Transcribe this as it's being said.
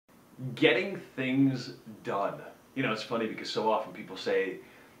Getting things done. You know, it's funny because so often people say,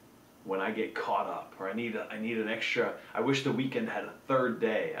 when I get caught up, or I need an extra, I wish the weekend had a third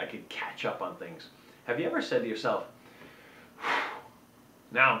day, I could catch up on things. Have you ever said to yourself,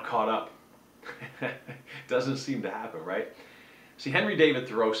 now I'm caught up? Doesn't seem to happen, right? See, Henry David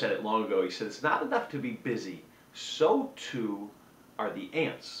Thoreau said it long ago. He said, it's not enough to be busy, so too are the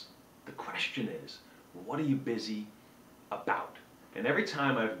ants. The question is, what are you busy about? And every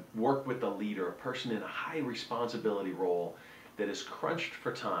time I've worked with a leader, a person in a high responsibility role that is crunched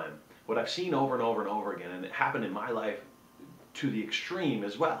for time, what I've seen over and over and over again, and it happened in my life to the extreme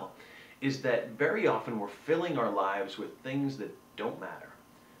as well, is that very often we're filling our lives with things that don't matter.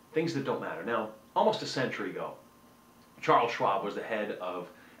 Things that don't matter. Now, almost a century ago, Charles Schwab was the head of,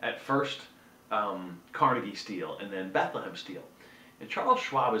 at first, Carnegie Steel and then Bethlehem Steel. And Charles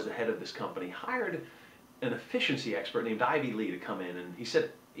Schwab, as the head of this company, hired an efficiency expert named Ivy Lee to come in, and he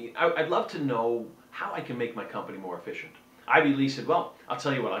said, I'd love to know how I can make my company more efficient. Ivy Lee said, well, I'll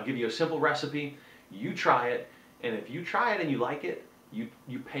tell you what, I'll give you a simple recipe, you try it, and if you try it and you like it, you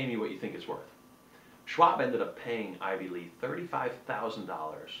pay me what you think it's worth. Schwab ended up paying Ivy Lee $35,000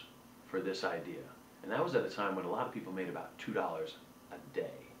 for this idea. And that was at a time when a lot of people made about $2 a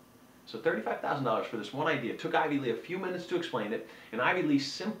day. So $35,000 for this one idea. It took Ivy Lee a few minutes to explain it, and Ivy Lee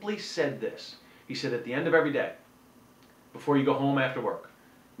simply said this. He said, at the end of every day, before you go home after work,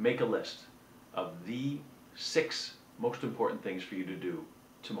 make a list of the 6 most important things for you to do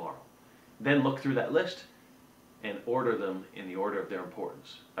tomorrow. Then look through that list and order them in the order of their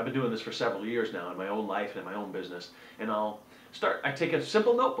importance. I've been doing this for several years now in my own life and in my own business, and I take a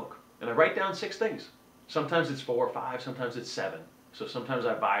simple notebook and I write down 6 things. Sometimes it's 4 or 5, sometimes it's 7. So sometimes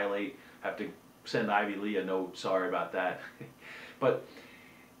I violate, have to send Ivy Lee a note, sorry about that. But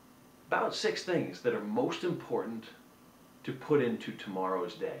about 6 things that are most important to put into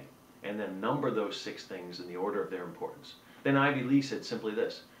tomorrow's day, and then number those 6 things in the order of their importance. Then Ivy Lee said simply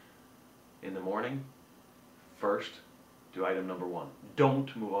this: in the morning, first do item number 1.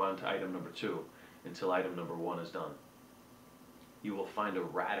 Don't move on to item number 2 until item number 1 is done. You will find a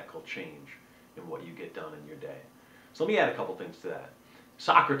radical change in what you get done in your day. So let me add a couple things to that.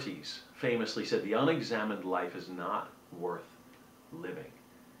 Socrates famously said, the unexamined life is not worth living.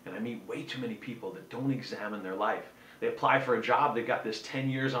 And I meet way too many people that don't examine their life. They apply for a job, they've got this 10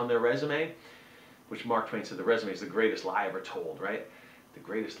 years on their resume, which Mark Twain said the resume is the greatest lie ever told, right? The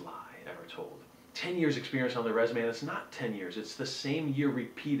greatest lie ever told. 10 years experience on their resume, and it's not 10 years, it's the same year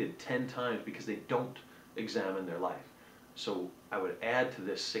repeated 10 times because they don't examine their life. So I would add to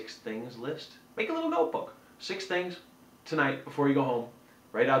this 6 things list, make a little notebook. 6 things tonight before you go home.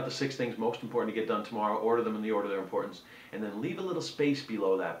 Write out the 6 things most important to get done tomorrow, order them in the order of their importance, and then leave a little space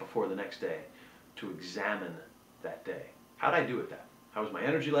below that before the next day to examine that day. How did I do with that? How was my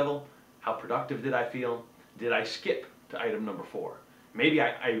energy level? How productive did I feel? Did I skip to item number 4? Maybe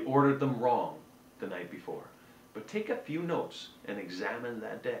I ordered them wrong the night before. But take a few notes and examine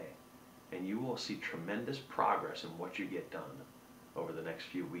that day, and you will see tremendous progress in what you get done over the next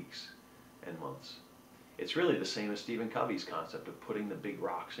few weeks and months. It's really the same as Stephen Covey's concept of putting the big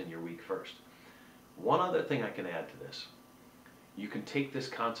rocks in your week first. One other thing I can add to this. You can take this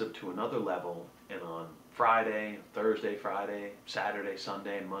concept to another level, and on Friday, Thursday, Friday, Saturday,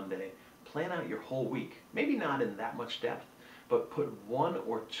 Sunday, Monday, plan out your whole week. Maybe not in that much depth, but put 1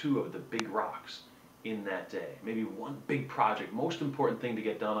 or 2 of the big rocks in that day. Maybe one big project, most important thing to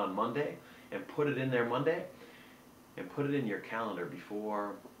get done on Monday, and put it in there Monday, and put it in your calendar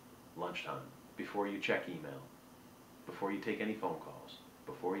before lunchtime, before you check email, before you take any phone calls,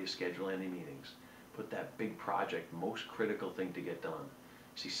 before you schedule any meetings. Put that big project, most critical thing to get done.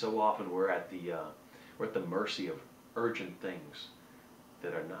 See, so often we're at the mercy of urgent things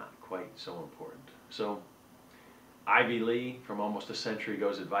that are not quite so important. So Ivy Lee, from almost a century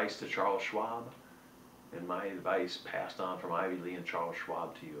ago's advice to Charles Schwab, and my advice passed on from Ivy Lee and Charles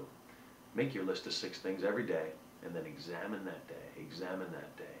Schwab to you. Make your list of 6 things every day, and then examine that day. Examine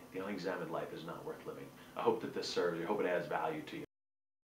that day. The unexamined life is not worth living. I hope that this serves you. I hope it adds value to you.